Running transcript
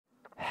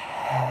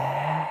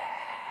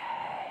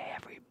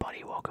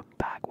everybody, welcome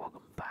back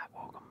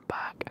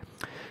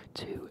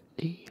to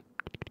the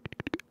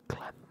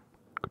Clem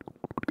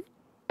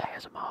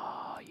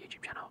ASMR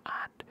YouTube channel,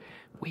 and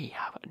we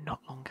have not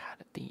long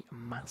had the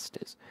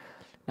Masters.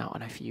 Now, I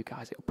know for you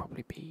guys it'll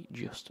probably be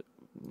just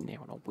near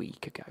on a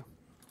week ago,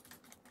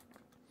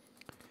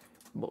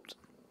 but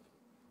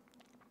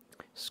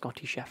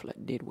Scotty Scheffler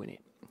did win it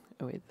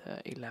with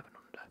 11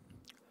 under,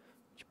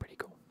 which is pretty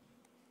cool.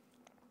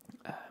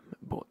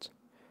 But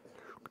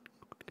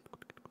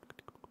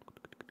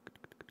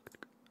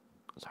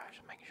sorry,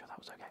 just making sure that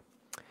was okay.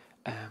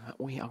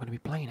 We are going to be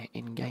playing it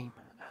in game.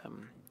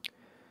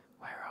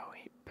 Where are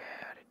we?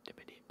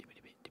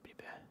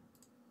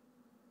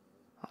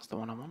 That's the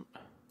one I want.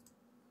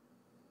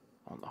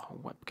 On the whole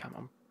webcam.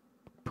 I'm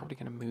probably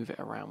going to move it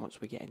around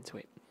once we get into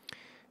it.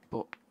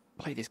 But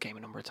played this game a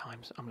number of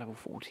times. I'm level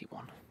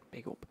 41.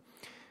 Big up.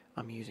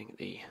 I'm using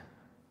the,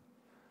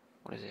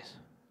 what is this?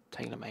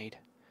 TaylorMade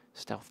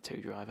Stealth 2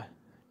 driver.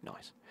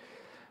 Nice.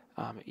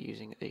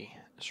 Using the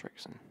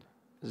Srixon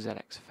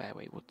ZX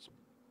Fairway Woods.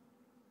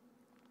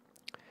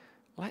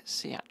 Let's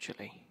see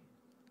actually.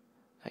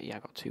 Yeah, I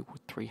got 2 wood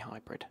 3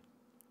 hybrid.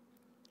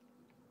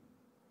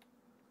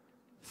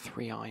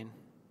 3 iron,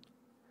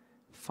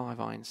 5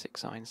 iron,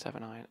 6 iron,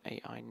 7 iron,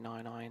 8 iron,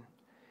 9 iron.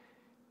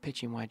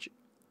 Pitching wedge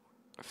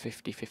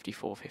 50,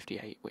 54,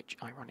 58, which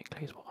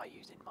ironically is what I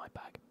use in my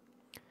bag.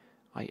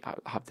 I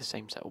have the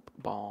same setup,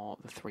 bar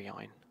the 3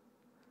 iron.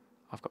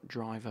 I've got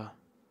driver,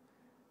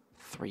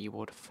 3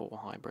 wood, 4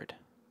 hybrid.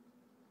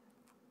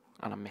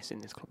 And I'm missing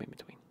this club in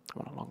between. I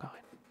want a long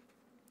iron.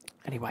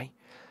 Anyway,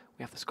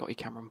 we have the Scotty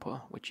Cameron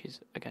putter, which is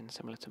again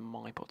similar to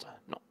my putter.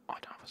 I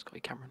don't have a Scotty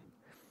Cameron.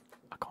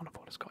 I can't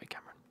afford a Scotty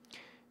Cameron.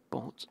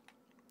 But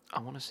I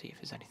want to see if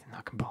there's anything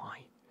I can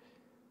buy.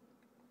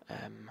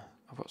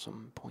 I've got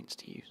some points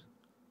to use.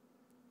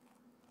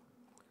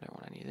 I don't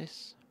want any of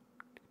this.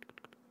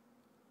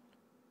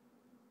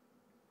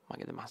 Might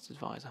get the Masters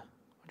visor.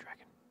 What do you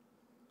reckon?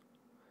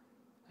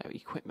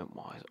 Equipment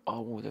wise,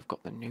 oh, they've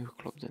got the new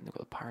clubs in. They've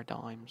got the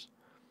Paradigms.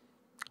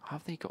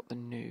 Have they got the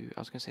new? I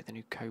was going to say the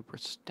new Cobra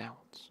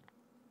Stouts.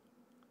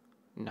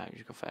 No,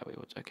 you've got Fairway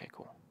Woods. Okay,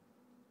 cool.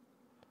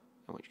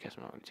 In which case,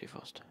 I'm not really too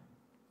fussed.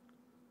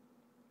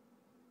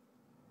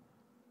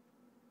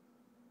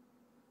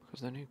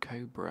 Because the new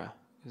Cobra,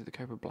 is it the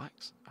Cobra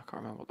Blacks? I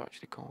can't remember what they're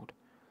actually called.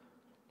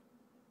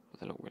 But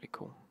they look really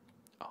cool.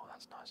 Oh,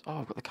 that's nice. Oh,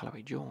 I've got the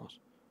Callaway Jaws.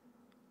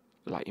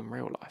 Like in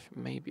real life,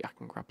 maybe I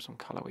can grab some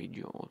Callaway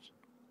Jaws.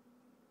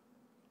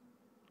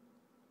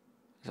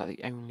 Is that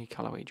the only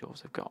Callaway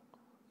Jaws they've got?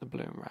 The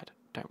blue and red.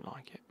 Don't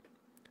like it.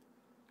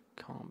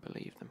 Can't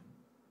believe them.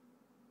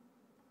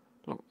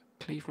 Look,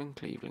 Cleveland.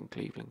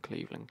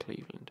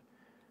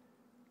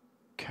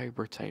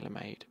 Cobra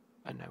TaylorMade,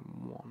 and then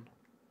 1.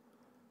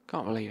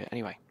 Can't believe it.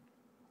 Anyway,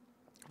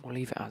 we'll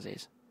leave it as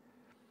is.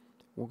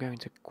 We'll go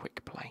into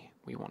quick play.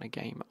 We want a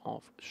game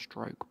of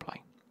stroke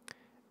play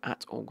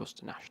at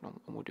Augusta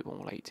National, and we'll do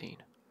all 18.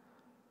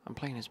 I'm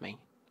playing as me.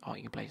 Oh,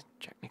 you can play as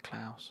Jack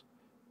Nicklaus,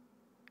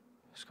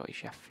 Scotty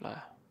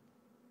Scheffler.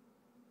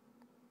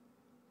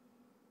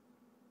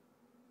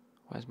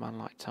 Where's Man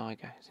Like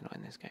Tiger? Is he not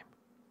in this game?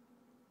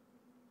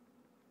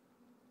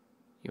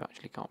 You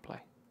actually can't play.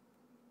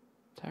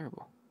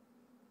 Terrible.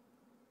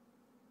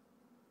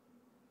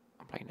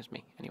 I'm playing as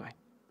me anyway.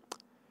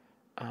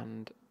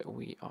 And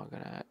we are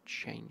going to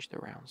change the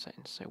round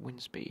settings. So wind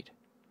speed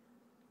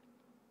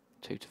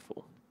 2 to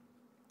 4.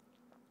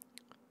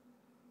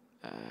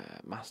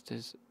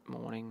 Masters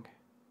morning.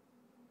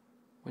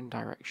 Wind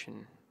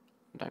direction,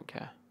 don't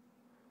care.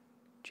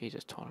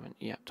 Jesus, tournament.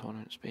 Yep,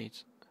 tournament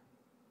speeds.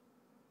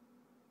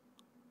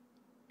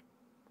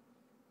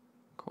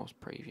 Course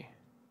preview.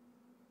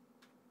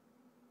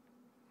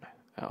 No.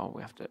 Oh,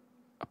 we have to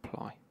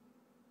apply.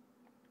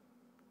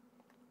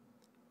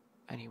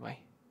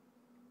 Anyway.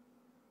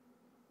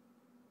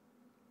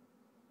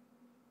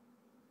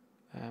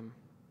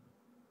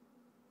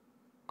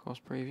 Course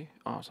preview.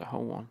 Oh, it's a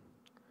hole 1.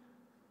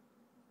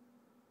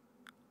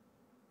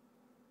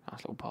 Nice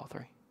little par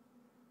 3.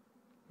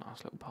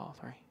 Nice little par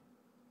 3.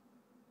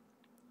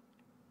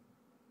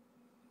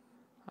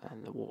 And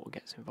then the water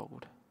gets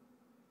involved.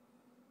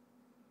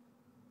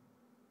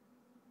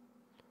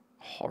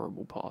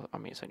 Horrible par. I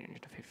mean, it's only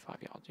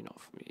 155 yards.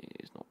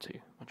 It's not too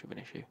much of an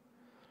issue.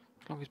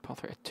 As long as par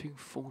 3, a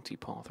 240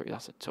 par 3,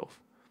 that's a tough.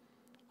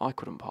 I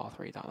couldn't par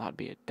 3 that. That'd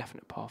be a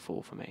definite par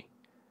 4 for me.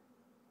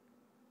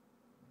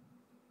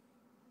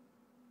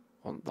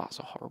 Well, that's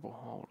a horrible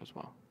hole as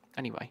well.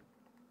 Anyway.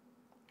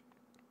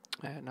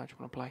 Now do you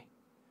want to play?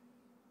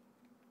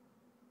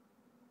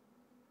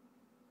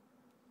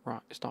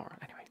 Right, start.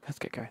 Anyway, let's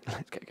get going.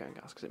 Let's get going,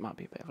 guys, because it might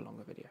be a bit of a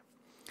longer video.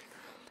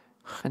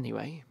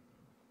 Anyway,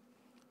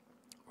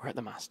 we're at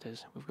the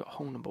Masters. We've got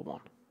hole number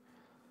 1.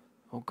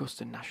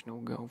 Augusta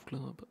National Golf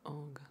Club,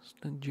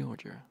 Augusta,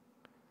 Georgia.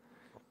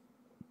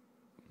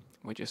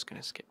 We're just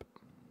going to skip.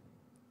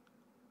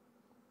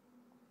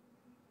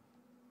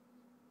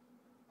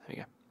 There we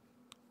go.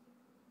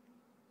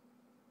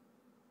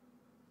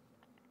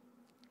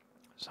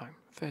 So,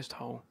 first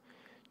hole,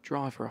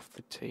 driver off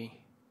the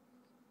tee.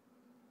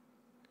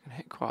 going to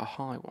hit quite a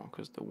high one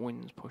because the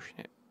wind's pushing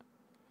it.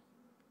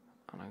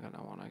 And I'm going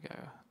to want to go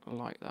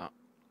like that.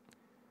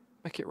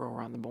 Make it roll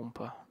around the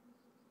bumper.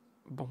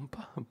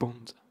 Bumper?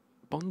 Bunter?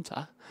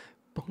 Bunter?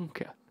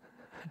 Bunker.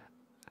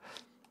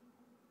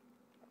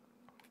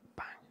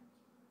 Bang.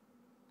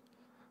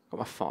 Got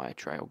my fire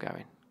trail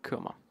going.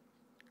 Come on.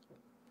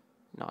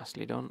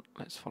 Nicely done.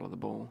 Let's follow the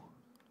ball.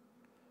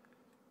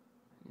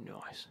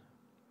 Nice.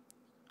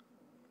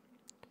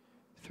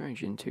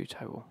 302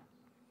 total.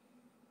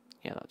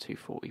 Yeah, that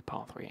 240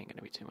 par 3 ain't going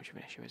to be too much of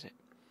an issue, is it?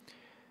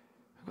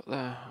 I've got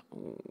the...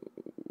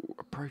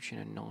 approaching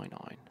a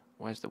 9-iron.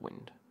 Where's the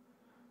wind?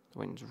 The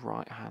wind's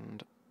right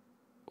hand...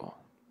 well,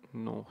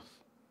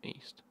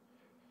 north-east.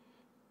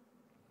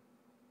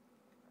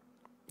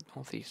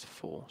 North-east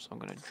 4, so I'm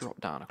going to drop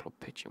down a club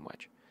pitching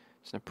wedge.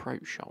 It's an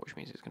approach shot, which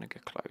means it's going to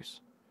get close.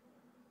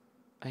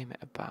 Aim it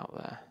about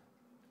there.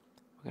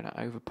 We're going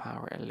to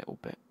overpower it a little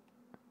bit.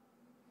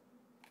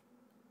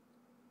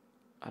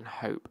 And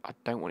hope. I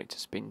don't want it to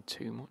spin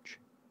too much.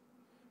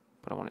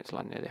 But I want it to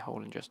land near the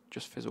hole and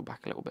just fizzle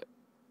back a little bit.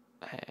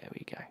 There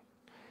we go.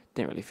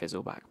 Didn't really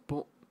fizzle back,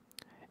 but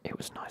it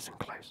was nice and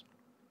close.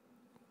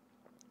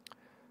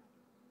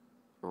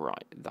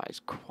 Right, that is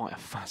quite a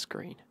fast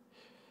green.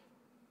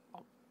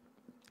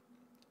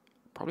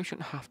 Probably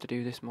shouldn't have to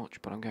do this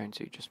much, but I'm going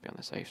to just be on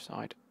the safe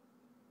side.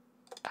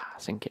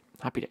 Sink it.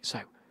 Happy day.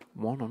 So,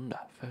 1 under,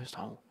 first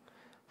hole.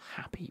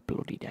 Happy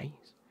bloody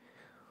days.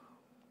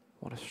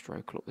 What a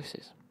stroke look this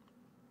is.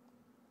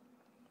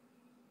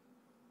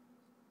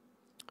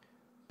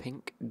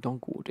 Pink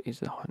Dogwood is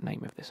the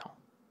name of this hole.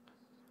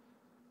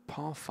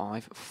 Par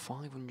 5,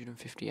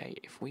 558.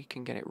 If we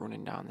can get it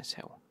running down this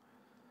hill.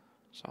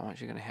 So I'm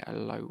actually going to hit a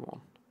low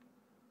one.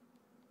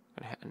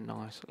 I'm going to hit a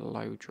nice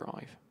low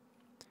drive.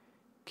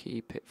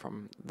 Keep it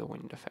from the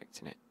wind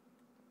affecting it.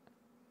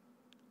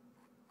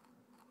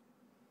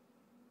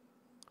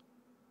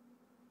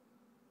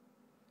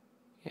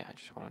 Yeah, I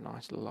just want a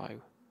nice low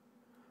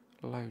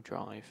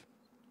drive.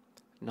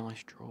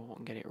 Nice draw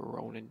and get it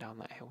rolling down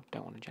that hill.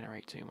 Don't want to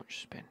generate too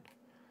much spin.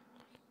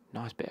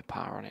 Nice bit of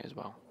power on it as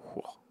well.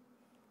 Whoa.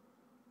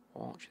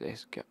 Watch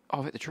this go. Oh,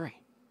 I've hit the tree.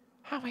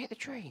 How have I hit the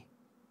tree?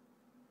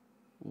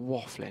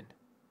 Waffling.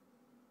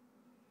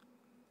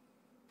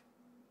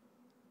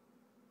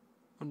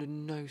 Under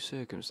no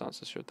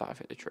circumstances should that have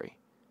hit the tree.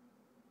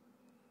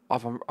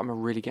 I'm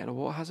really getting a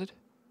water hazard.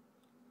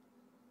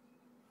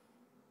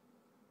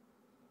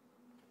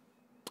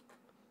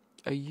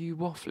 Are you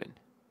waffling?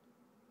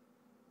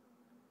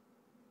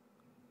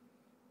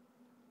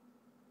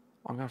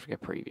 I'm going to have to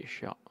get a previous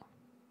shot.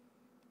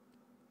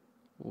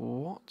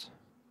 What?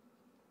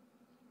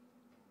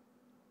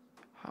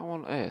 How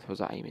on earth was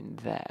that aiming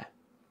there?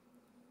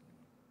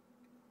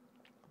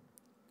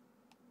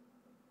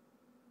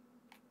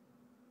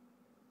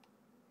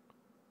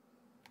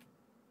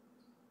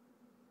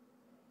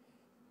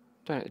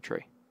 Don't hit the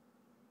tree.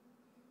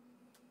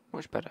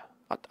 Much better.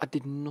 I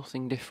did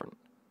nothing different.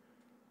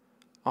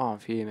 Oh, I'm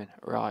fuming.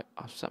 Right,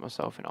 I've set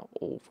myself in an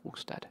awful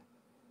stead.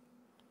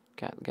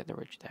 Get the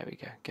ridge. There we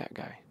go. Get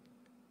going.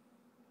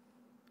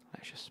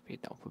 Let's just speed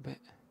that up a bit.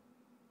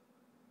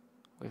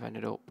 We've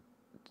ended up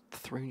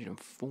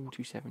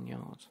 347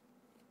 yards.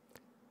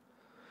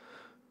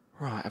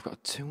 Right, I've got a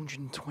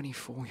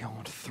 224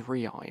 yard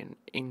 3-iron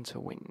into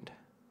wind.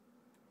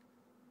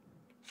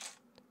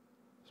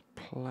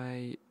 Let's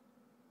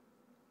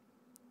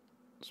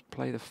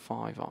play the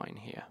 5-iron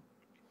here.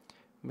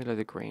 Middle of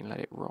the green, let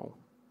it roll.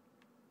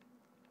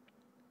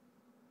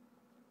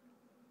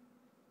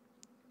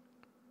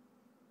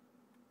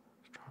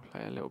 Let's try and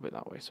play a little bit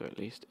that way, so at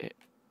least it...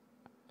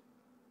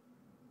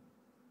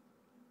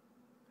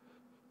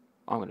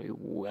 I'm going to be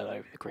well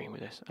over the green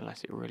with this,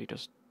 unless it really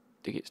does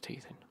dig its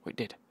teeth in. Well, it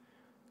did.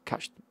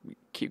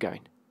 Keep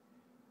going.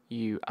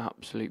 You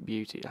absolute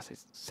beauty. That's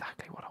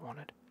exactly what I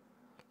wanted.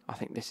 I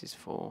think this is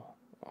for...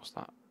 what's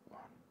that?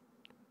 1,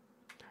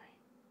 3,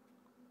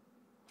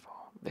 4.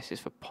 This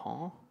is for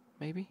par,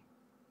 maybe?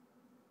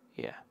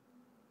 Yeah.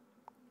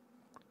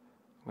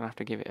 I'm going to have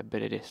to give it a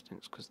bit of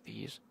distance because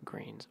these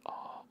greens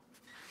are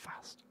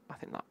fast. I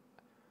think that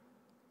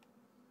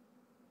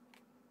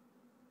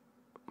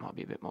might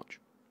be a bit much.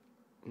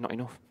 Not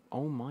enough.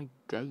 Oh my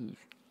days.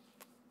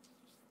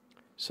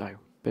 So,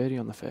 birdie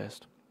on the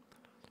first.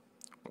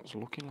 What's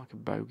looking like a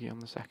bogey on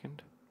the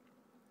second.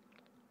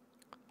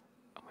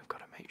 And we've got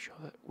to make sure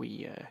that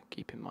we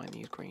keep in mind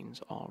these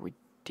greens are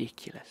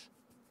ridiculous.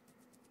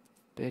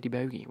 Birdie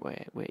bogey,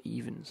 we're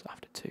evens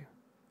after 2.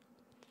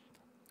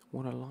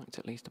 Would have liked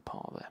at least a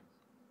par there.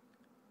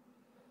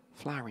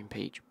 Flowering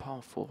Peach,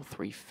 par 4,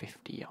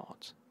 350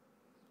 yards.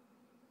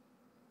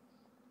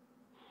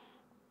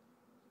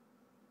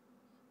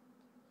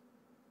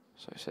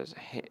 So it says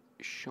hit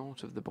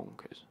short of the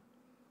bunkers,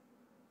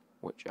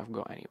 which I've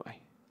got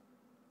anyway.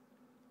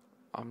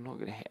 I'm not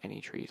going to hit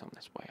any trees on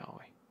this way, are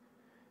we?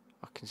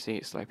 I can see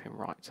it sloping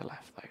right to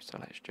left though, so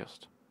let's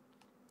just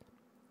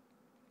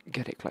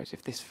get it close.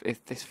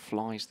 If this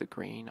flies the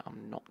green,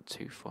 I'm not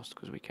too fussed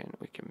because we can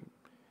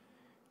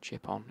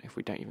chip on. If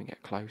we don't even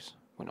get close,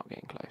 we're not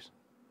getting close.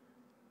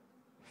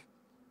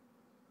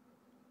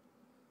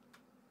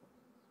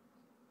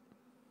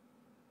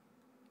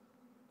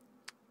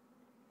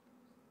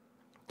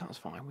 That's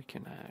fine, we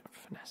can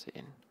finesse it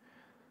in.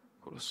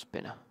 Called a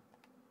spinner.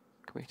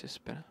 Can we hit a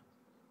spinner?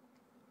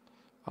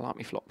 I like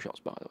me flop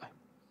shots, by the way.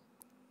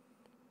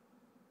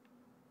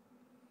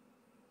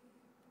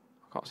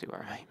 I can't see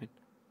where I'm aiming.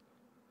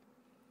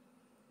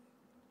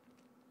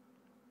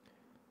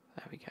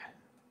 There we go.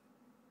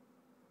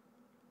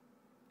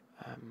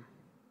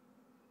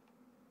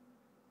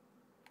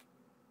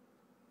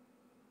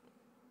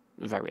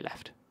 Very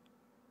left.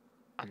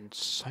 And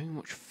so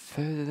much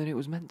further than it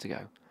was meant to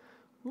go.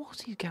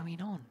 What is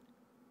going on?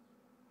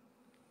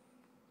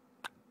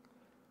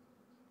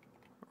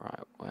 Right,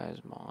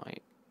 where's my...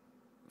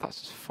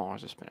 That's as far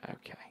as I spin it.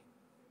 Okay.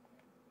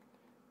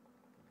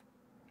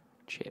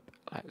 Chip,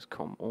 let's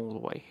come all the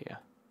way here.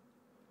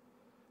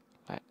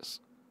 Let's...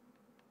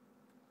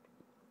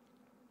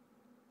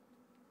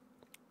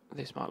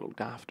 This might look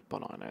daft,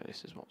 but I know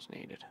this is what's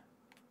needed.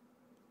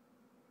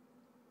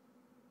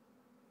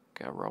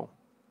 Get a roll.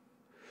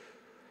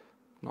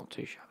 Not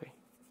too shabby.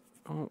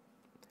 Oh.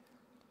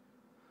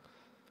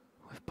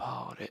 We've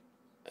parred it,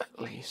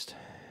 at least.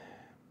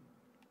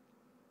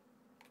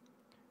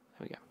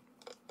 There we go.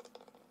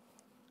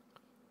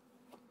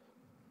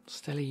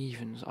 Still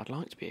evens. I'd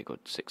like to be a good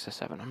 6 or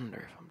 7 under,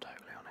 if I'm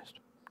totally honest.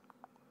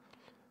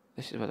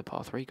 This is where the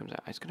par 3 comes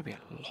out. It's going to be a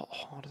lot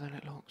harder than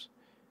it looks.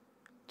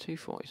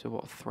 240, so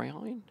what, 3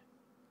 iron?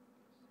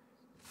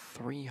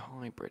 3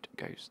 hybrid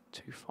goes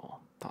too far.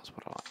 That's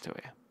what I like to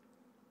hear.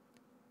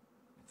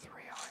 3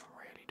 iron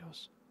really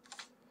does.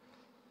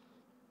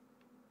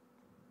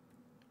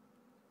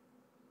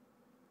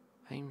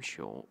 Aim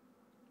short.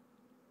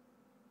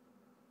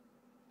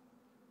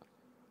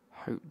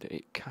 Hope that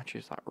it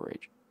catches that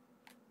ridge.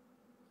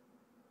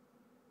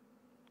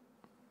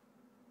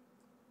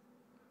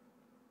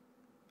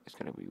 It's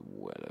going to be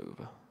well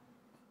over.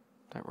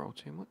 Don't roll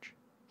too much.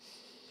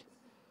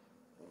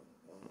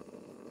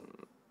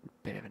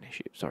 Bit of an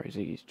issue. Sorry,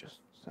 Ziggy's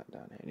just sat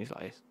down here and he's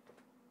like this.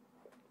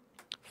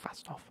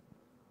 Fast off.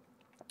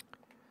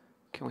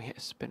 Can we hit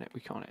a spinner?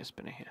 We can't hit a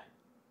spinner here.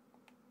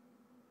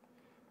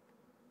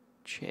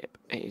 Chip.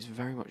 It is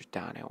very much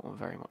downhill and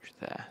very much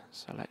there.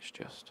 So let's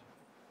just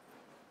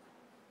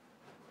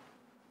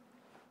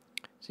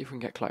see if we can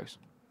get close.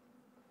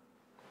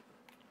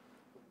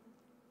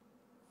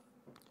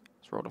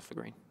 It's rolled off the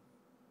green.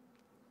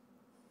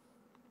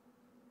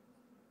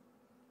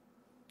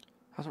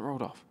 Hasn't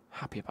rolled off.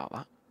 Happy about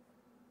that.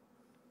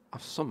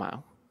 I've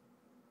somehow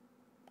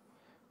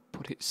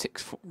put it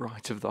 6 foot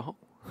right of the hole.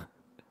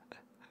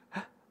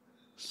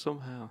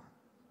 Somehow.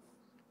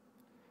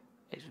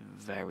 It's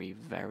very,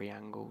 very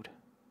angled.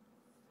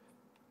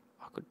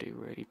 I could do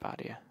really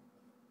bad here.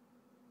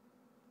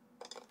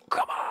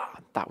 Come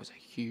on! That was a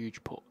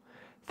huge putt.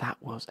 That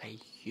was a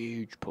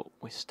huge putt.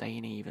 We're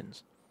staying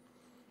evens.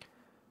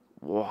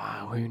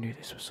 Wow, who knew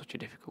this was such a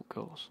difficult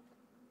course?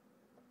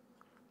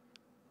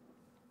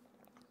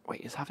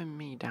 Wait, is having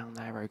me down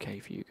there okay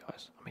for you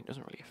guys? I mean, it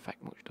doesn't really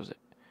affect much, does it?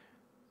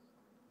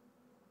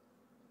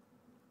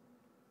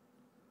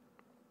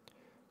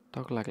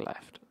 Dog leg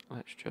left.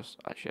 Let's just...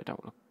 Actually, I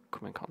don't want to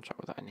come in contact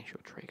with that initial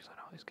tree because I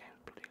know what this game's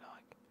bloody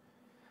like.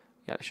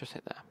 Yeah, let's just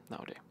hit there.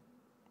 That'll do.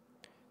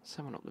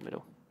 7 up the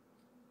middle.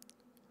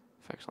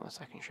 Focus on the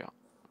second shot.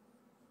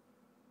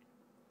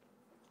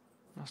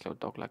 Nice little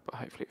dog leg, but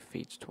hopefully it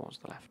feeds towards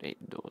the left.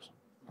 It does.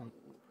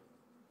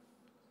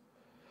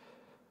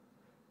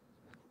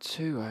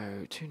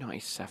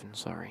 297,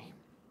 sorry.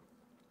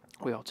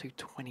 We are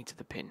 220 to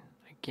the pin.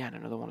 Again,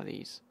 another one of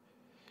these.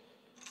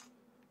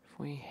 If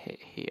we hit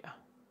here,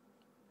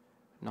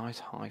 nice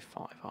high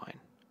 5 iron.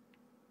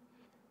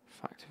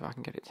 In fact, if I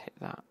can get it to hit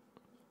that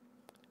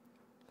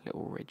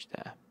little ridge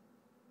there.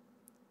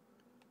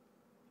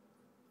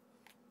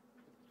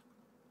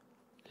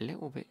 A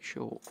little bit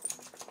short.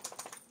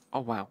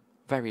 Oh wow,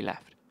 very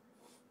left.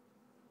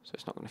 So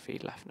it's not going to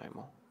feed left no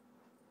more.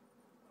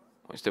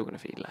 Well, it's still going to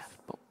feed left,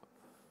 but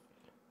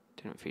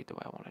didn't feed the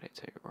way I wanted it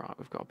to. Right,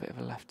 we've got a bit of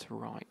a left to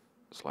right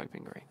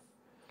sloping green.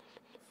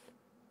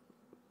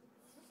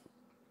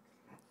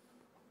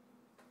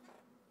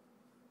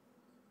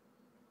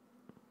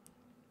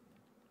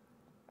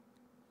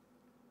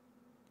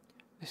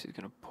 This is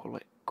going to pull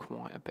it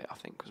quite a bit, I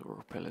think, because we're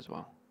uphill as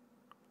well.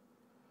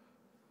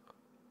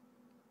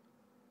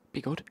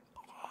 Be good.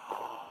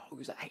 Oh, it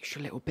was that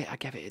extra little bit I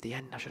gave it at the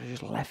end. I should have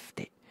just left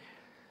it.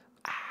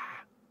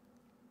 Ah.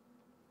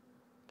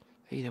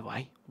 Either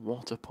way,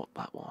 what a putt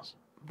that was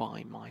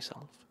by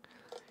myself.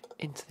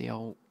 Into the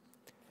old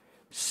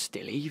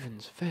still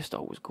evens. First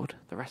hole was good.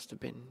 The rest have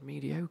been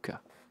mediocre.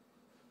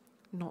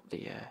 Not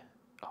the,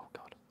 oh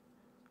God.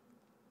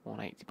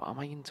 180. But am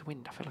I into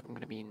wind? I feel like I'm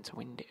going to be into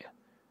wind here.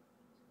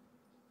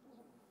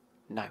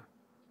 No.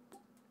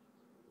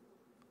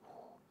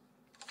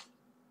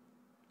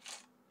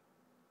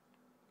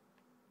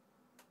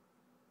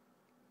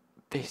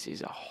 This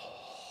is a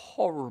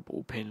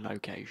horrible pin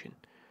location.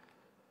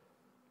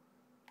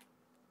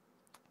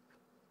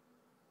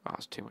 Oh,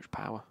 that's too much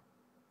power.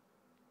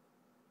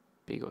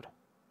 Be good.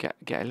 Get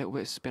a little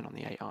bit of spin on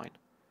the 8 iron.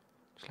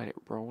 Just let it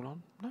roll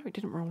on. No, it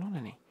didn't roll on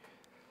any.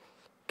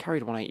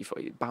 carried 184.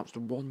 It bounced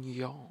 1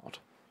 yard.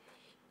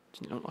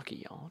 Didn't look like a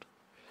yard.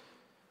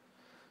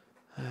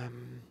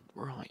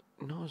 Right,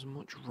 not as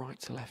much right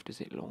to left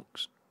as it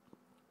looks.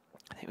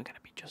 I think we're going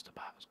to be just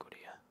about as good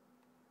here.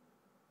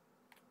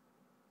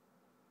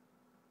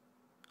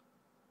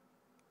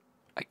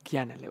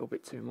 Again, a little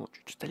bit too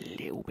much. Just a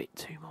little bit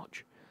too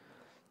much.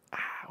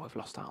 Ah, we've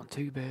lost out on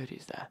 2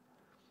 birdies there.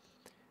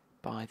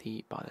 By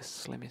the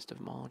slimmest of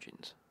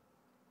margins.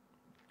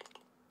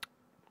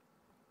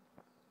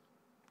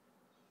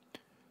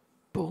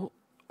 But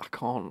I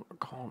can't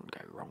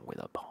go wrong with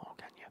a par,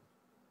 can you?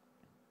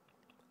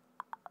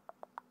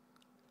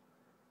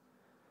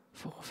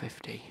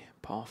 450,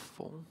 par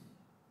 4.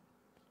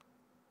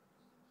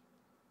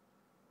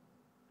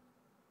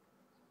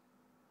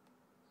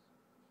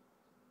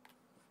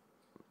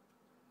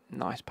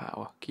 Nice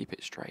power, keep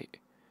it straight.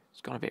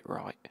 It's gone a bit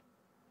right.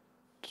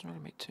 Doesn't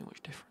really make too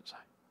much difference though.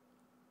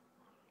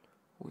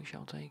 We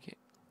shall take it.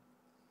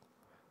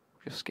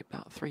 Just skip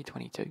that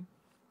 322.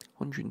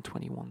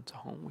 121 to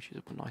hole, which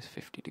is a nice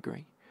 50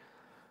 degree.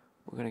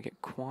 We're going to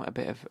get quite a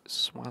bit of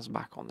swaz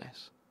back on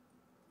this.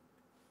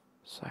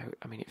 So,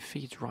 I mean, it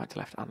feeds right to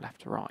left and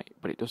left to right,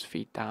 but it does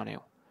feed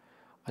downhill.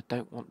 I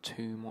don't want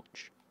too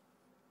much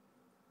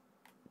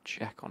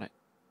check on it.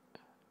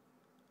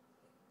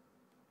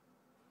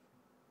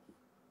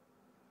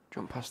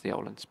 Jump past the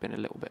hole and spin a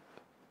little bit.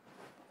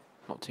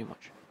 Not too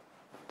much.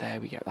 There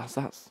we go. That's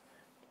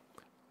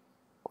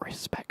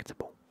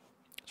respectable.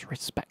 It's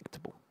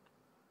respectable.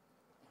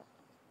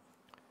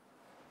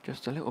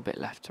 Just a little bit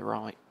left to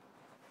right.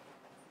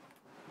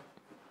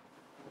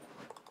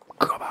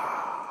 Come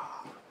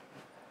on!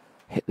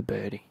 Hit the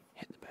birdie.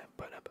 Hit the birdie.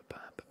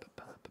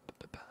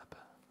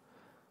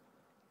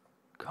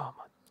 Come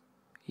on.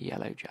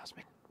 Yellow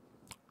jasmine.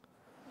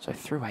 So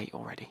through 8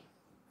 already.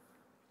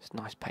 It's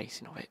nice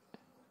pacing of it.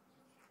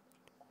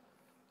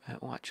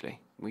 Well,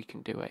 actually, we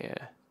can do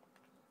a...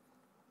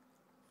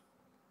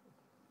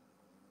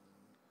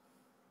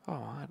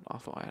 Oh, I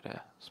thought I had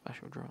a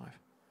special drive.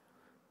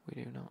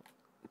 We do not.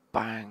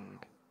 Bang!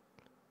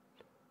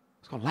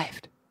 It's gone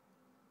left.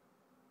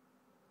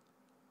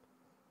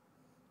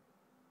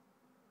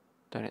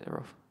 Don't hit the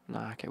rough.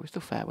 Nah, okay, we're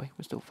still fairway.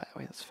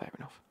 That's fair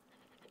enough.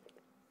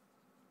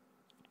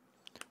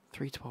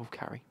 312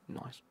 carry.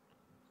 Nice.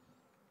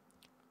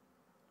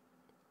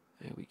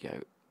 There we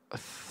go.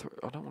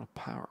 I don't want a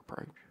power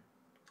approach.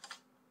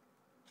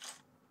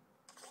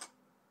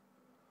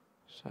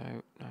 So,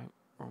 no,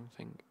 wrong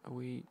thing. Are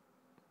we...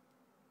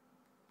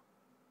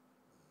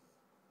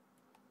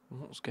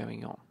 What's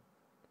going on?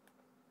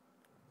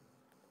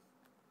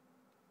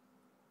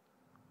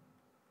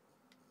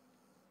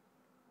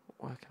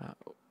 Working out...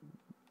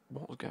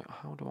 What's going...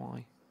 How do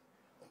I...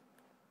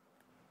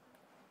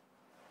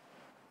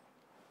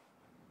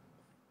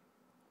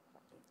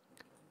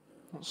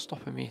 What's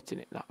stopping me hitting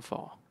it that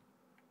far?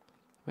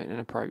 I'm hitting an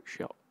approach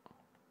shot.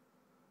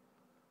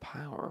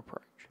 Power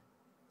approach.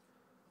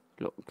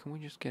 Look, can we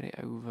just get it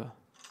over?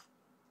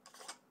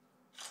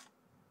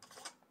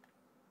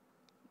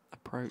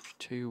 Approach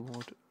 2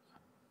 wood.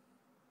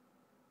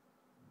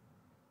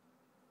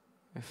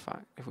 In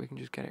fact, if we can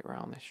just get it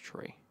around this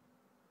tree.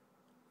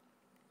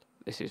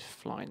 This is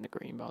flying the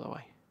green, by the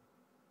way.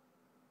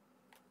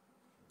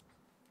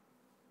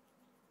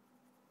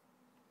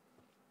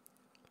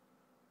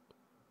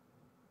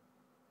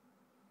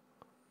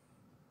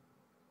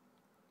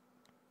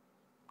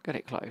 Get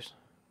it close.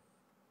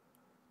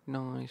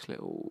 Nice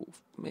little,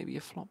 maybe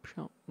a flop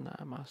shot. Nah,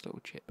 nice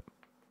little chip.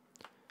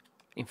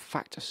 In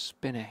fact, a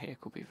spinner here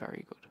could be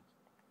very good.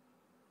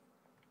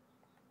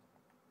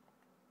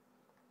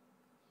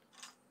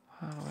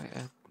 How do I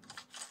add?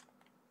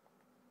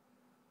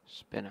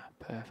 Spinner,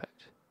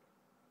 perfect.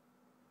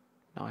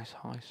 Nice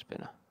high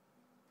spinner.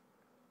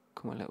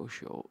 Come a little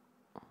short.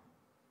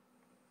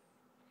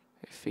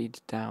 It feeds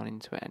down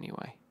into it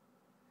anyway.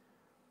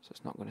 So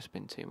it's not going to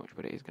spin too much,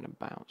 but it is going to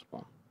bounce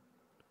one.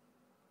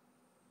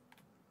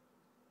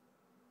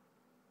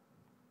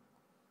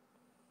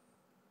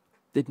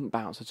 Didn't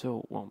bounce at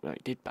all. Well, no,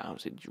 it did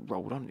bounce. It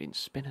rolled on. It didn't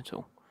spin at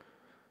all.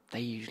 They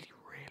usually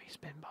really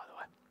spin, by the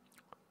way.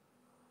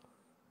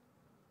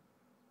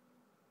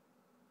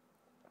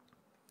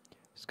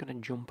 It's going to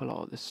jump a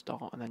lot at the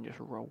start and then just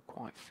roll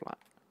quite flat.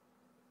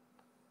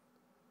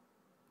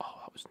 Oh,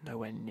 that was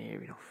nowhere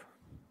near enough.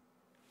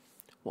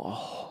 What a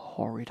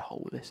horrid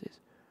hole this is.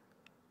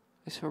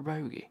 This is for a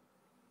bogey.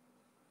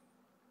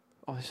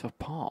 Oh, this is for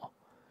par.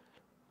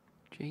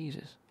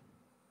 Jesus.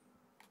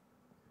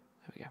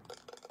 There we go.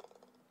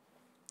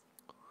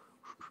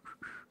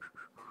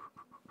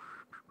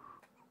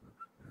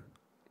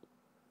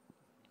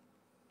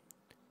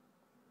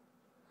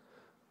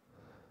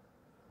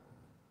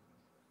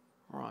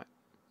 Right.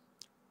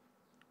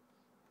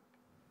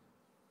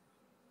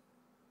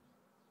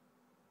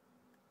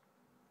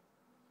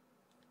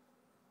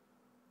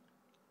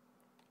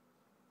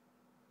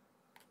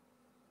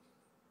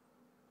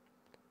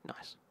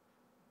 Nice.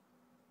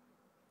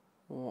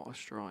 What a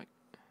strike.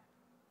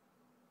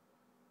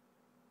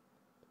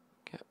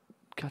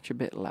 Catch a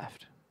bit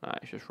left. No,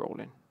 it's just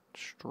rolling.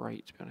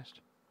 straight, to be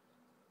honest.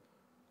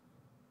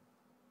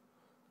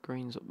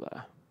 Green's up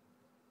there.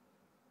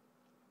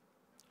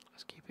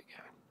 Let's keep it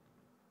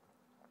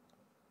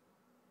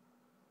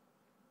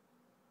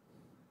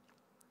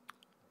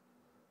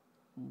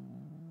going.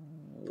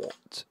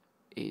 What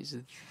is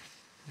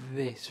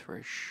this for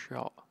a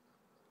shot?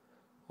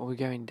 Well, we're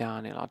going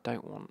downhill. I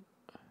don't want...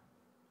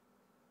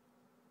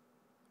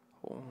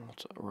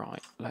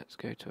 Right, let's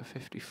go to a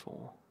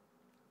 54.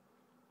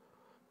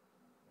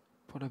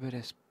 Put a bit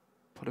of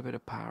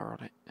power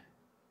on it.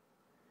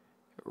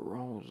 It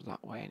rolls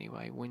that way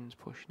anyway. Wind's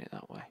pushing it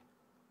that way.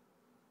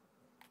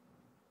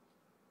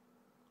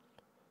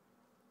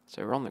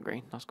 So we're on the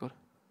green. That's good.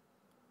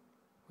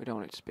 We don't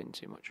want it to spin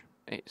too much.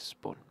 It's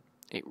spun.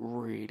 It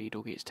really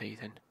dug its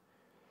teeth in.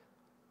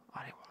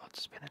 I didn't want that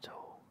to spin at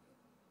all.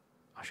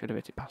 I should have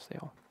hit it past the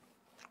hole.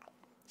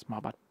 It's my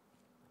bad.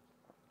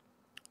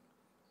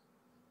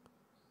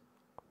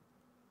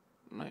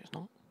 No, it's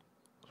not.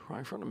 It's right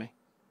in front of me.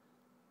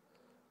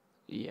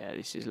 Yeah,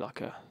 this is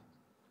like a...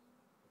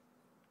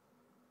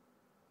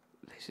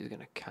 This is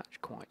going to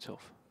catch quite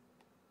tough.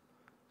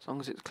 As long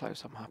as it's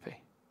close, I'm happy.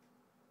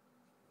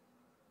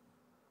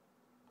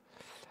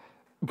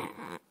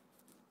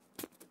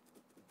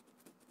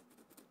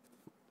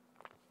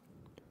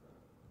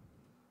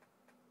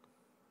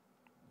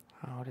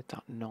 How did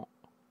that not?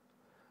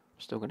 I'm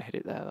still going to hit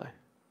it there, though.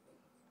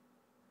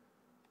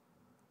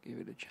 Give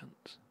it a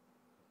chance.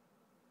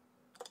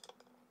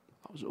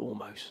 That was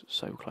almost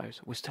so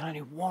close. We're still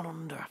only 1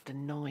 under after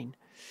 9.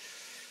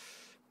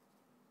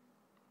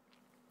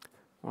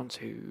 On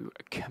to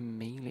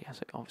Camellia.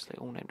 So obviously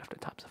all named after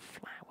types of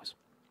flowers.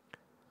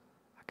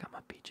 I got my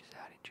peaches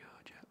out in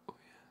Georgia. Oh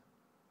yeah.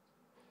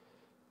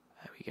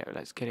 There we go.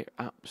 Let's get it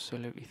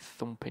absolutely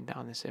thumping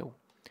down this hill.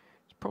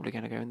 It's probably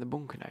going to go in the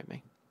bunker, know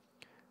me.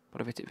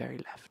 But I've hit it very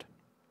left.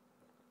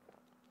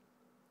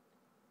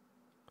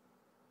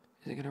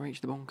 Is it going to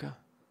reach the bunker?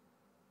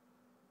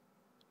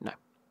 No.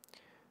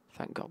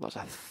 Thank God. That's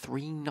a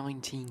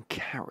 319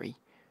 carry.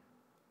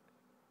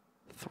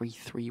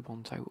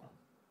 331 total.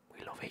 We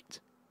love it.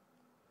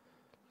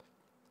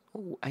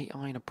 Oh, 8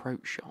 iron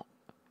approach shot.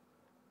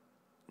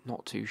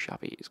 Not too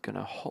shabby. It's going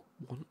to hop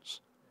once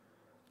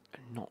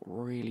and not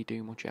really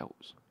do much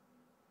else.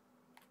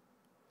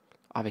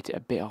 I've hit it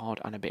a bit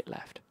hard and a bit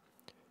left.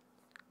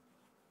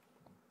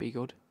 Be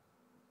good.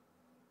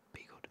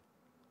 Be good.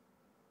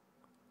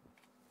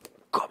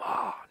 Come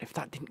on! If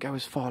that didn't go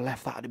as far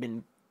left, that would have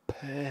been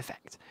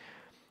perfect.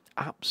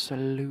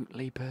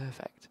 Absolutely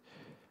perfect.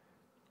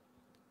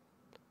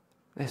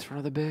 This for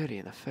another birdie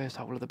in the first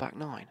hole of the back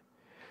 9.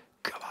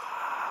 Come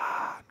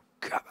on!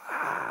 Come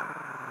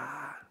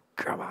on!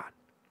 Come on!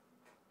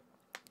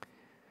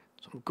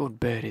 Some good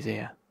birdies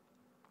here.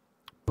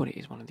 But it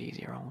is one of the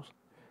easier holes.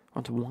 We're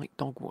on to White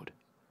Dogwood.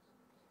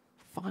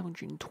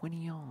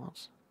 520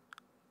 yards.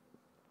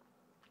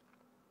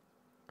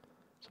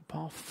 It's a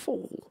par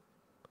 4.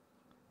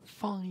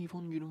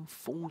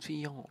 540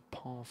 yard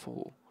par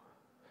 4.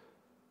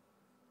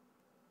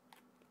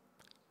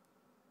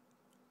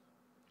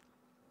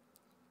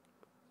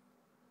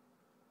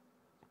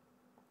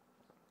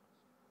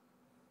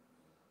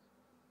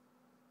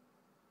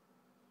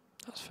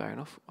 That's fair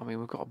enough. I mean,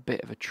 we've got a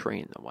bit of a tree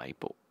in the way,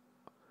 but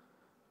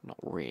not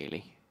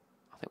really.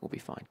 I think we'll be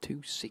fine.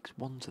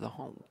 261 to the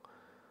hole.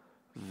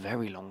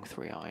 Very long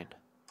 3 iron.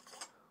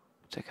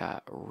 Take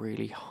a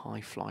really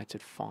high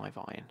flighted 5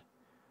 iron.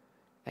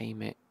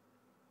 Aim it.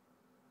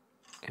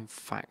 In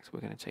fact, we're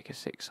going to take a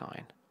 6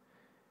 iron.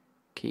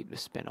 Keep the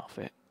spin off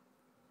it.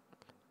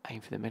 Aim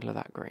for the middle of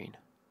that green.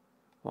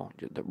 Well,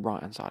 the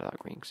right hand side of that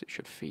green because it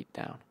should feed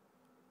down.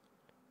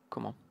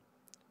 Come on.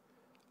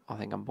 I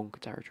think I'm bunker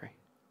territory.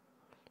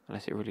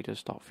 Unless it really does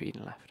start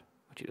feeding left,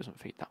 which it doesn't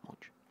feed that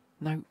much.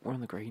 No, we're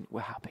on the green.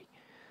 We're happy.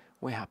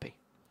 We're happy.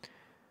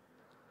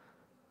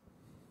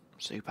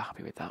 Super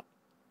happy with that.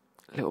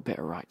 A little bit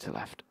of right to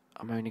left.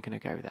 I'm only going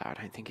to go there. I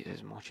don't think it's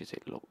as much as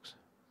it looks.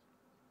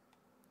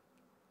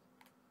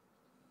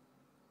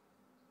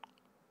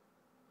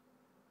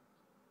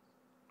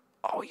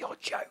 Oh, you're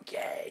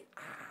joking!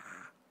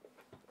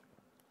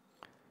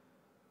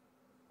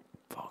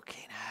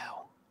 Fucking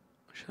hell.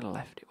 I should have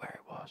left it where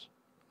it was.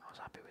 I was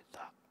happy with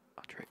that.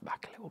 I drew it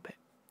back a little bit.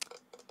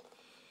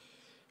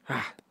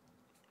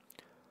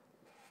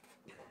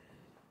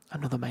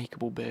 Another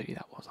makeable birdie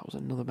that was. That was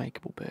another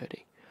makeable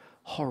birdie.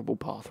 Horrible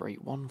par 3.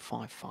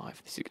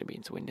 155. This is going to be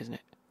into wind, isn't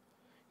it?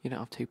 You don't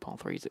have 2 par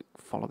 3s that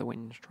follow the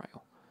wind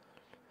trail.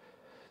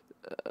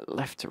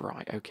 Left to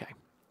right. Okay.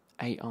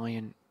 8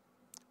 iron.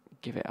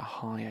 Give it a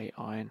high 8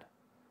 iron.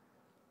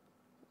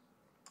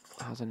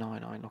 How's a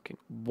 9 iron looking?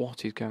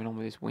 What is going on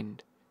with this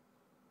wind?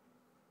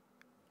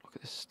 Look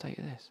at the state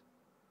of this.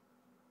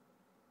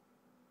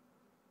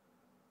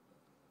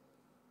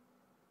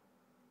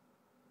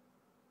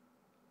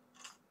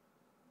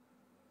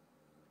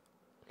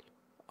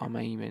 I'm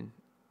aiming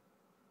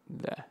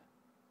there.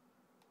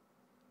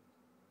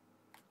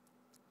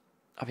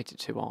 I've hit it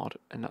too hard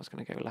and that's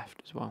going to go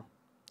left as well.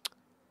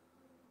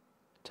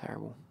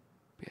 Terrible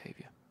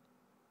behaviour.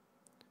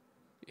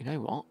 You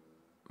know what?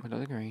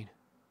 Middle of the green.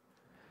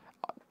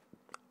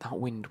 That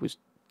wind was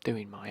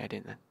doing my head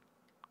in then.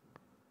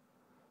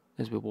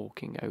 As we're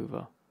walking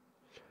over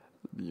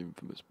the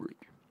infamous bridge.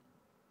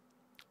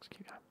 Let's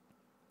keep going.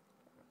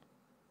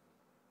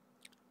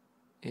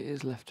 It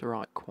is left to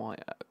right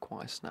quite a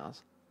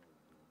snaz.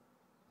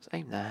 Let's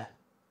aim there.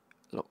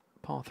 Look,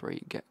 par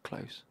 3, get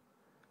close.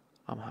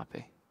 I'm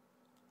happy.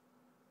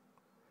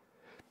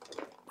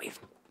 We've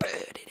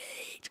birdied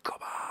it.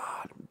 Come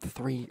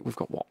on. We've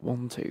got what?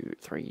 1, 2,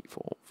 3,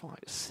 4, 5,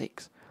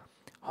 6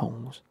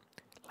 holes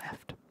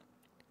left.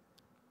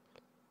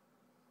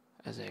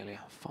 Azalea,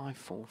 5,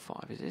 4,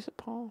 5. Is this a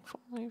par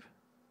 5?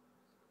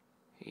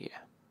 Yeah.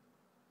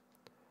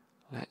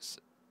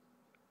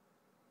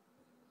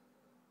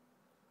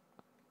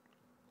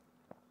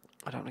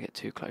 I don't want to get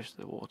too close to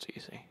the water,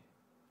 you see.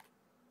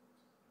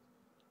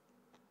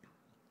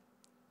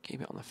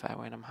 Keep it on the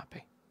fairway and I'm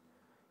happy.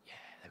 Yeah,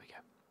 there we go.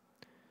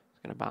 It's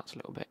going to bounce a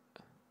little bit.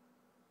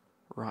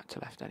 Right to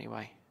left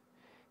anyway.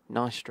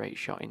 Nice straight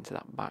shot into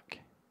that back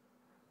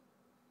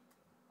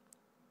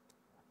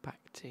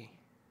tee.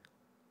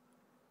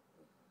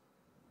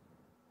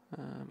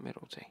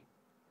 Middle tee.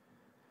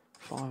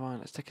 5 iron.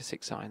 Let's take a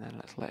 6 iron then.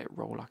 Let's let it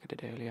roll like I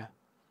did earlier.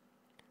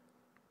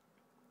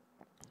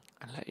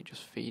 And let it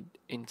just feed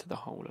into the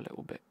hole a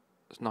little bit.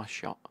 It's a nice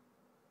shot.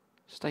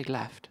 Stay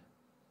left.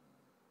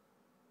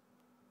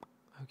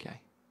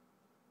 Okay.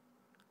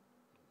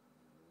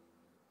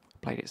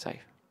 Played it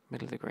safe.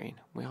 Middle of the green.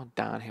 We are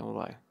downhill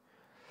though.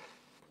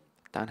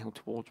 Downhill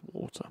towards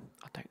water.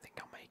 I don't think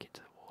I'll make it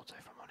to the water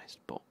if I'm honest,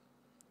 but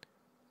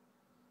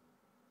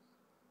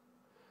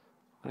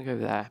I'm going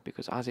to go there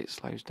because as it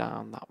slows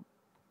down, that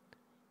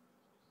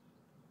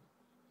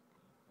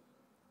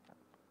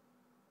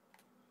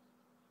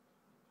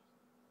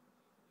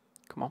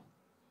come on.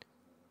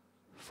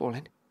 Fall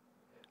in.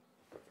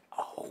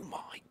 Oh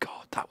my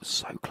god, that was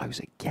so close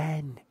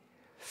again.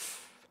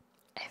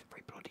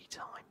 Every bloody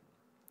time.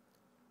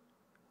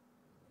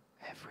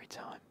 Every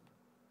time.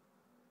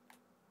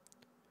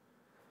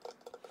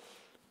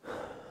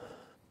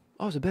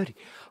 Oh, it was a birdie.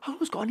 I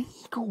almost got an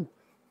eagle.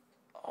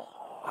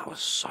 Oh, that was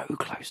so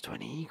close to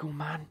an eagle,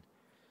 man.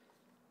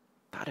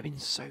 That'd have been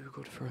so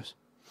good for us.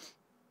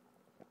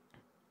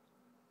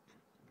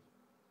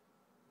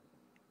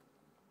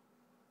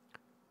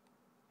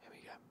 Here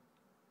we go.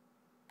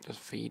 Just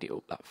feed it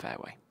up that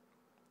fairway.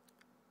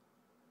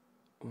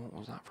 What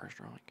was that for a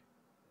strike?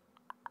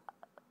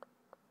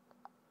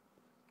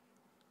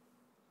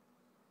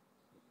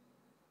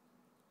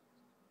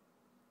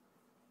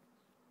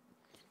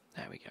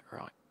 There we go,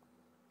 right.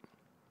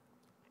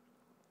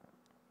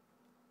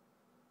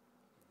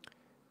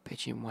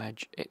 Pitching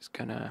wedge, it's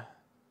gonna...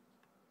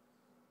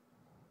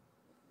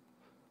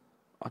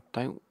 I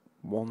don't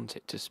want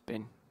it to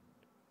spin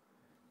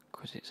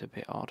because it's a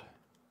bit odd.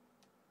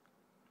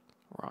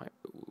 Right,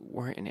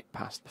 we're hitting it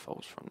past the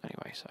false front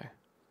anyway, so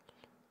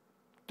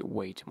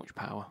way too much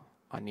power.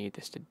 I need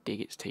this to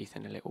dig its teeth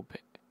in a little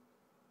bit.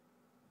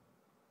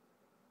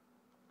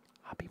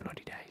 Happy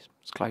bloody days.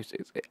 It's close.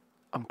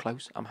 I'm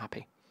close. I'm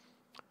happy.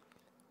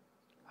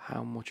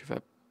 How much of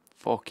a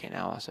fucking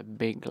hell? That's a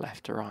big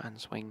left to right hand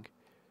swing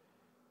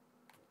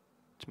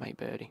to make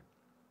birdie.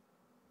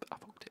 I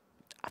fucked it.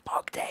 I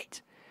fucked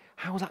it.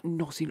 How was that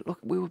nossy? Look,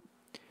 we were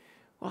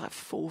like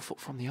 4 foot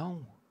from the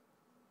hole.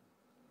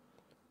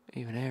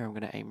 Even here, I'm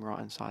going to aim right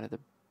hand side of the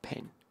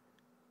pin.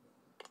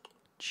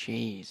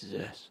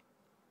 Jesus.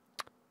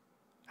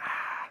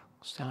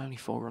 Still only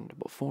 4 under,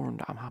 but 4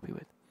 under I'm happy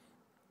with.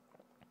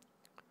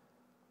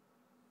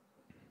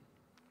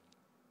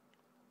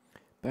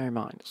 Bear in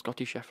mind,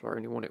 Scotty Scheffler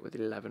only won it with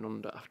 11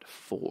 under after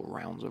 4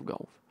 rounds of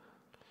golf.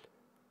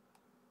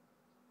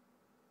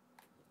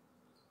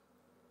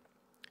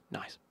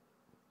 Nice.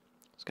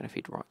 It's going to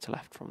feed right to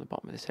left from the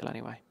bottom of this hill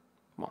anyway.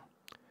 Well,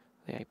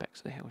 the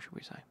apex of the hill, should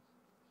we say.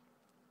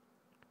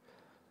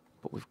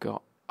 But we've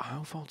got,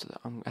 how far to the,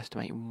 I'm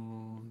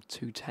estimating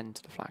 210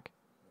 to the flag.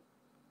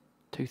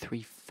 2,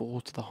 3,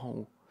 4 to the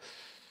hole.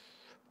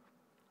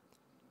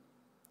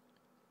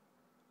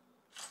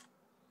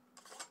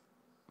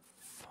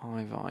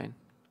 Five iron.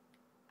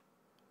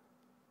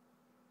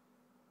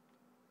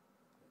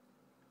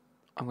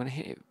 I'm going to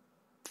hit it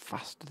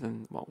faster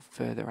than, well,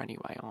 further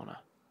anyway, aren't I?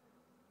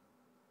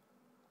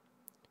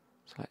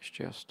 So let's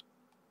just...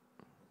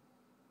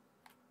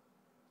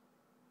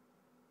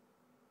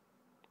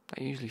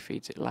 That usually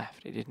feeds it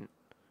left, it didn't.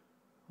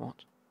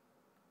 What?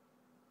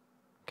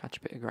 Catch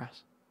a bit of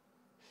grass.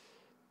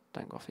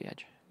 Don't go off the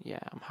edge. Yeah,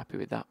 I'm happy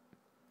with that.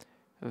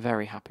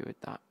 Very happy with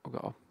that. We've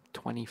got a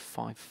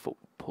 25-foot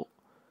putt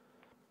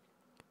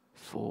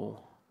for...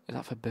 Is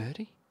that for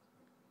birdie?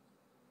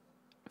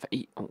 For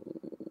oh,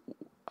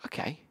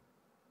 okay.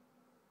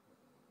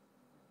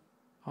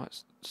 Oh,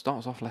 it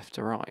starts off left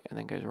to right and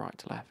then goes right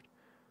to left.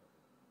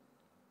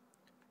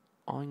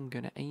 I'm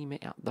going to aim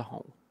it at the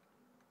hole.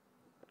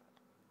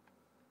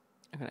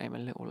 I'm going to aim a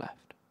little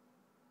left.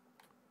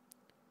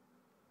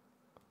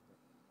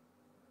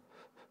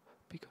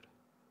 Be good.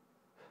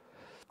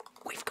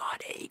 We've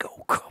got an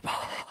eagle. Come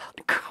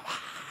on. Come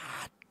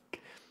on.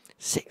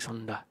 6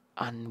 under,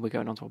 and we're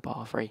going on to a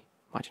par 3.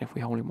 Imagine if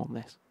we hole in one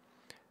this.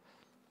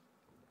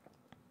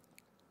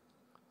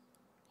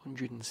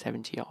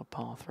 170 yard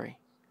par 3.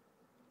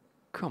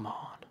 Come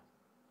on.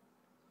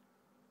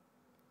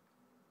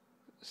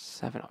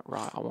 7,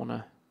 right, I want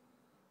to...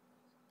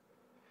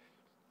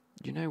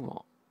 Do you know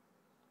what?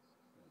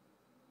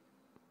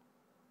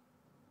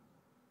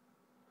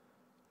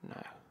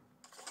 No.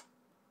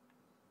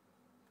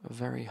 A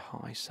very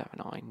high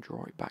 7 iron,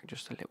 draw it back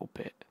just a little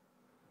bit.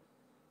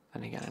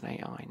 Then again, an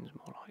 8 iron is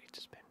more likely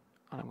to spin.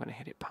 And I'm going to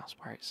hit it past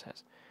where it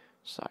says.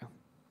 So, I'm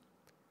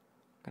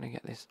going to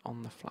get this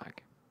on the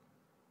flag.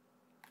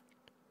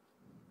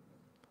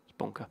 It's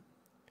bunker.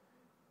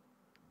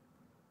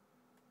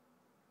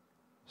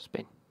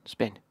 Spin,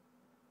 spin.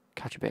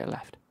 Catch a bit of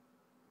left.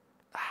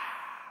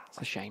 Ah, that's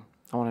a shame.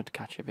 I wanted to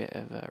catch a bit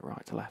of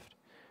right to left.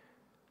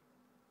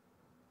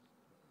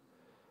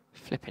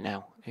 Flipping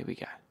out. Here we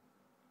go.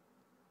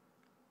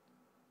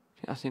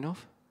 Think that's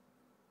enough?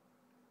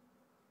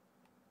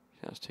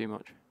 Think that's too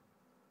much?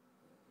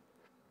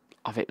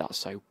 I've hit that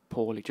so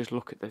poorly. Just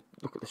look at the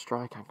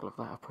strike angle of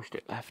that. I pushed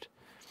it left.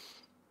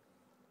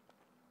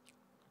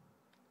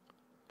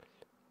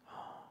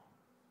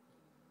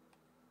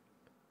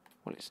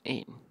 Well, it's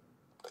in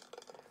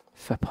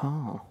for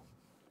par.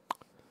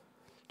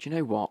 Do you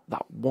know what?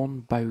 That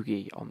one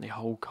bogey on the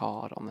whole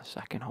card on the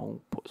second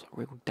hole puts a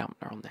real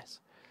dampener on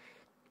this.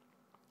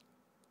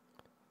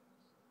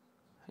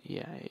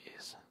 Yeah, it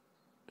is.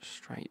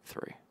 Straight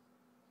through.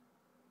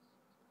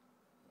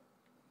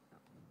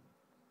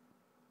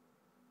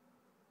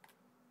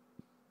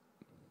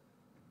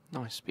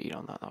 Nice speed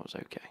on that was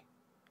okay.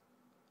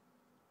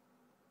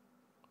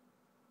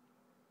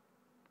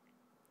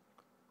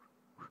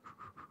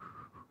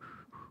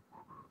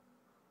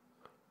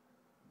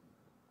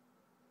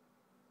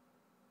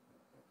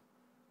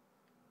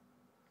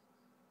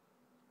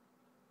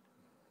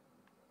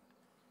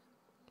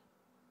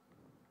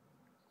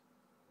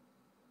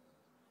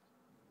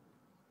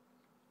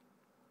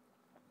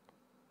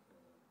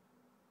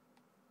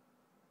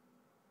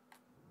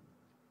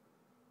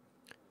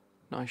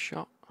 Nice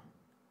shot.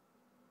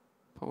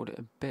 Pulled it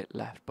a bit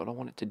left, but I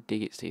want it to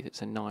dig its teeth.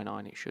 It's a 9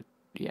 iron. It should.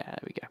 Yeah,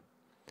 there we go.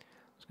 I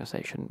was gonna say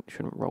it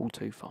shouldn't roll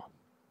too far.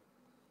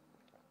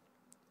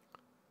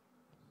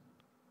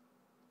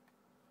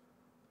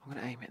 I'm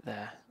gonna aim it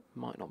there.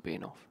 Might not be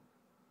enough.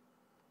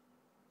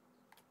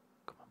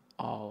 Come on.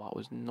 Oh, that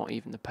was not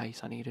even the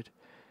pace I needed.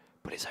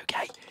 But it's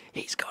okay.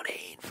 It's gone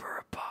in for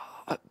a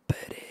par. A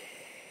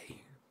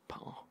birdie.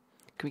 Par.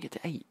 Can we get to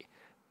 8?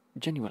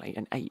 Genuinely,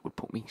 an 8 would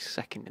put me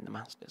second in the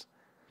Masters.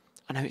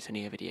 I know it's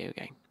only a video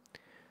game.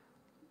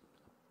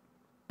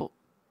 But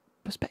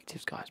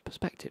perspectives, guys,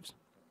 perspectives.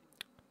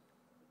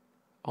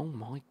 Oh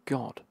my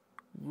god.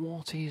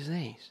 What is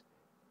this?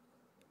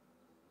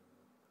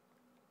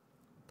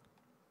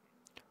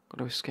 Got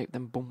to escape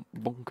them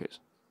bunkers.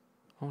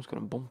 I almost got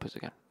them bumpers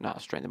again. No,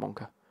 straight in the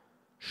bunker.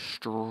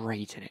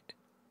 Straight in it.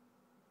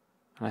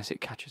 Unless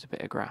it catches a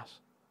bit of grass.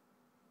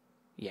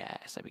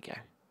 Yes, there we go.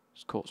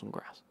 Just caught some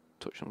grass.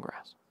 Touch some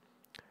grass.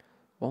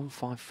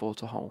 154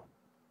 to hole.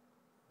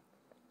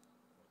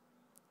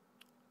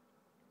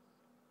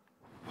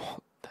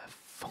 What the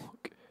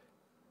fuck?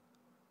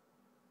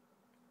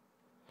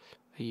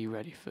 Are you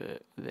ready for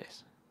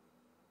this?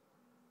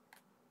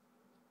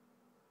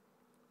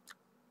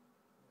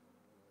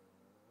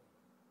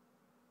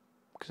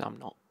 Because I'm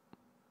not.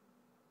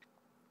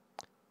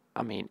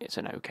 I mean, it's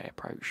an okay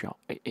approach shot.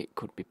 It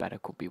could be better,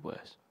 could be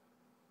worse.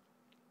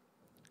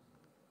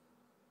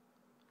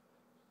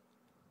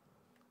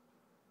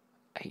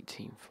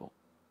 $18.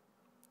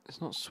 It's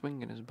not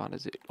swinging as bad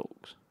as it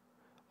looks.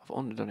 I've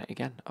underdone it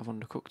again. I've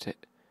undercooked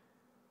it.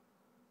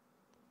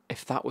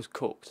 If that was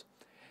cooked,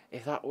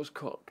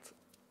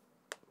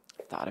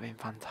 that'd have been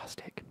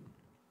fantastic.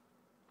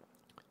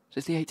 So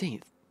it's the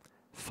 18th.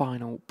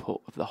 Final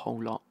putt of the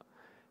whole lot.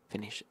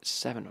 Finish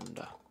 7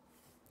 under.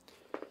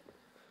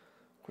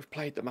 We've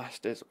played the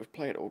Masters. We've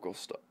played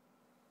Augusta.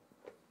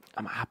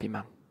 I'm a happy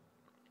man.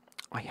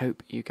 I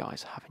hope you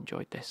guys have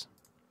enjoyed this.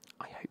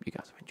 I hope you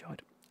guys have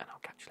enjoyed. And I'll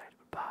catch you later.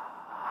 Bye.